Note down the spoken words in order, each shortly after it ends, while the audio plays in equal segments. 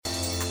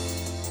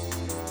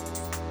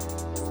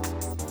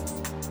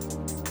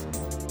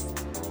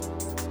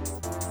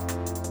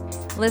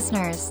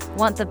Listeners,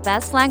 want the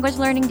best language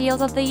learning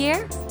deals of the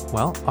year?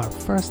 Well, our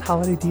first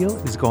holiday deal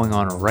is going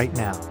on right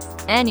now.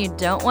 And you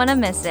don't want to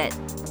miss it.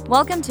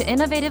 Welcome to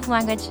Innovative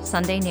Language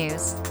Sunday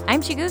News.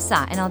 I'm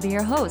Chigusa, and I'll be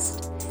your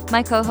host.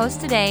 My co-host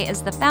today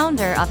is the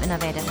founder of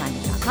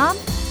InnovativeLanguage.com,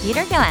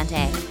 Peter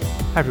Galante.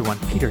 Hi everyone,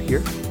 Peter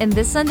here. In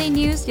this Sunday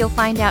News, you'll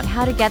find out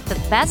how to get the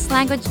best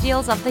language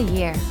deals of the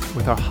year,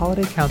 With our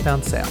holiday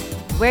countdown sale.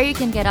 where you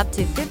can get up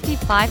to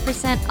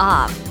 55%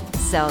 off.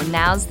 So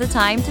now's the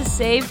time to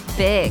save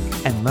big.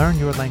 And learn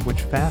your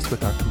language fast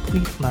with our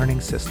complete learning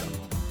system.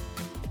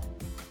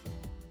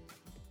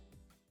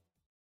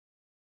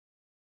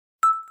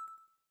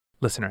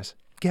 Listeners,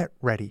 get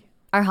ready.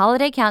 Our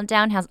holiday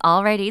countdown has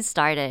already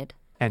started.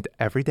 And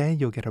every day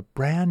you'll get a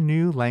brand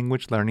new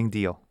language learning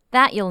deal.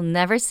 That you'll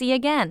never see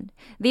again.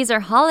 These are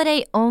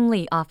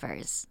holiday-only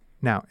offers.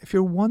 Now, if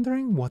you're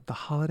wondering what the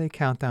holiday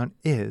countdown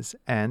is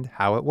and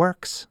how it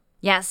works,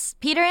 Yes,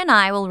 Peter and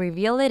I will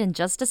reveal it in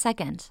just a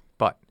second.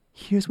 but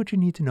here's what you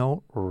need to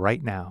know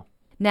right now.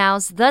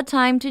 Now's the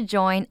time to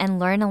join and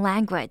learn a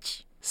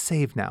language.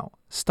 Save now,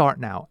 start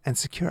now, and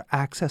secure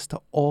access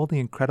to all the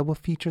incredible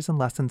features and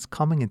lessons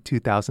coming in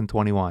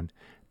 2021.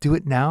 Do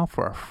it now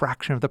for a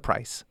fraction of the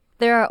price.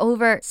 There are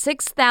over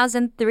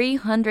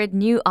 6,300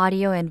 new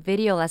audio and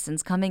video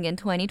lessons coming in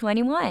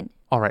 2021.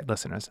 All right,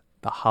 listeners,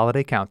 the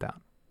holiday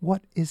countdown.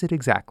 What is it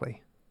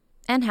exactly?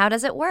 And how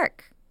does it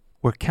work?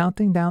 We're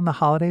counting down the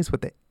holidays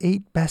with the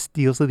 8 best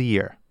deals of the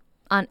year.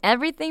 On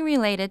everything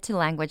related to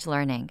language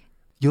learning.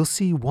 You'll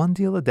see one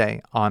deal a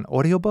day on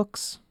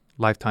audiobooks,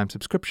 lifetime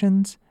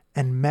subscriptions,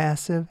 and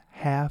massive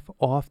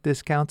half-off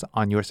discounts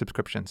on your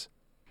subscriptions.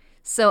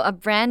 So a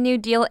brand new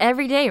deal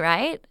every day,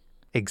 right?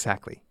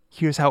 Exactly.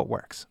 Here's how it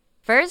works.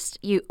 First,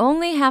 you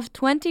only have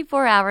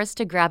 24 hours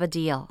to grab a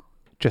deal.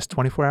 Just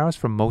 24 hours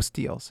for most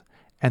deals.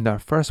 And our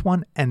first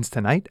one ends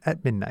tonight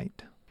at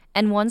midnight.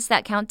 And once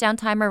that countdown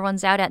timer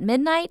runs out at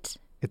midnight,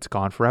 It's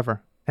gone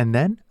forever. And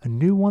then a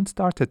new one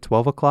starts at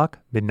 12 o'clock,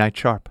 midnight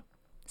sharp.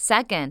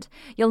 second,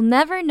 you'll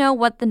never know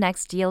what the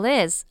next deal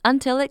is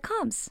until it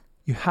comes.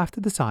 You have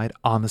to decide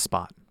on the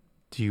spot.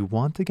 Do you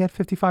want to get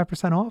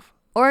 55% off?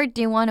 Or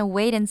do you want to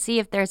wait and see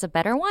if there's a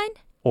better one?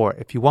 Or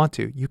if you want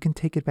to, you can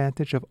take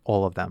advantage of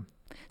all of them.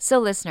 So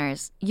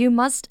listeners, you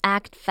must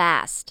act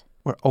fast.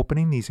 We're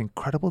opening these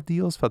incredible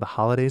deals for the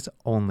holidays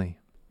only.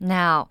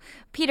 Now,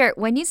 Peter,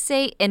 when you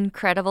say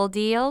incredible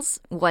deals,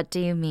 what do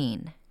you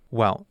mean?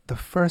 Well, the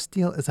first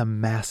deal is a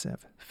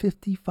massive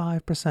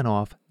 55%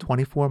 off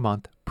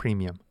 24-month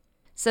premium.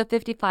 So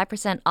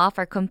 55% off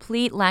our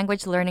complete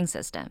language learning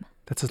system.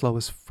 That's as low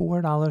as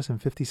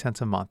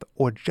 $4.50 a month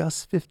or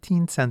just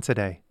 15 cents a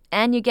day.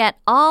 And you get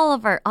all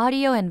of our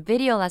audio and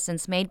video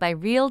lessons made by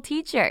real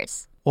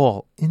teachers.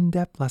 All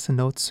in-depth lesson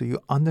notes so you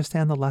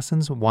understand the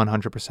lessons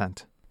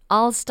 100%.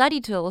 All study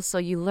tools so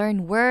you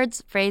learn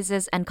words,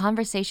 phrases, and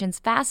conversations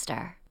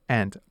faster.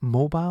 And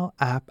mobile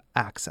app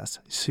access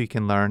so you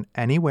can learn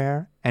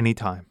anywhere,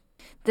 anytime.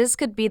 This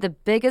could be the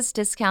biggest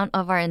discount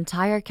of our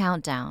entire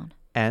countdown.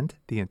 And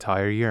the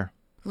entire year.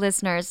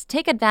 Listeners,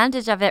 take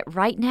advantage of it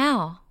right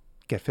now.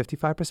 Get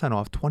 55%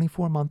 off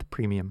 24-month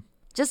premium.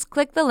 Just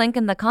click the link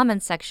in the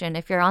comments section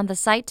if you're on the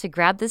site to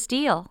grab this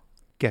deal.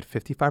 Get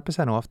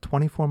 55% off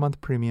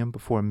 24-month premium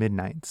before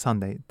midnight,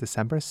 Sunday,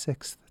 December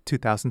 6th,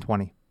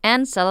 2020.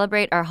 And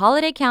celebrate our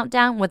holiday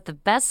countdown with the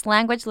best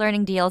language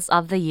learning deals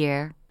of the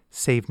year.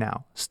 Save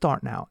now,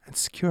 start now, and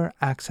secure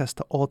access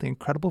to all the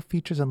incredible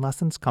features and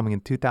lessons coming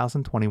in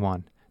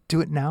 2021.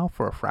 Do it now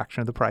for a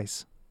fraction of the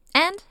price.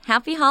 And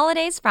happy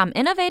holidays from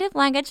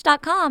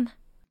InnovativeLanguage.com.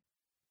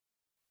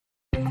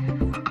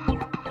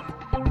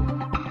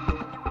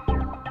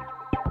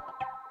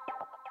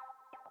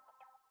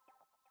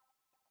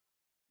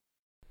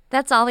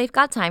 That's all we've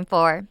got time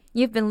for.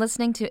 You've been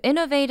listening to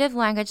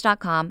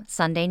InnovativeLanguage.com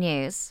Sunday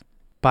News.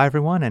 Bye,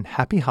 everyone, and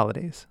happy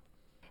holidays.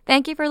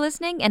 Thank you for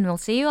listening, and we'll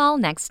see you all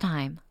next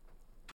time.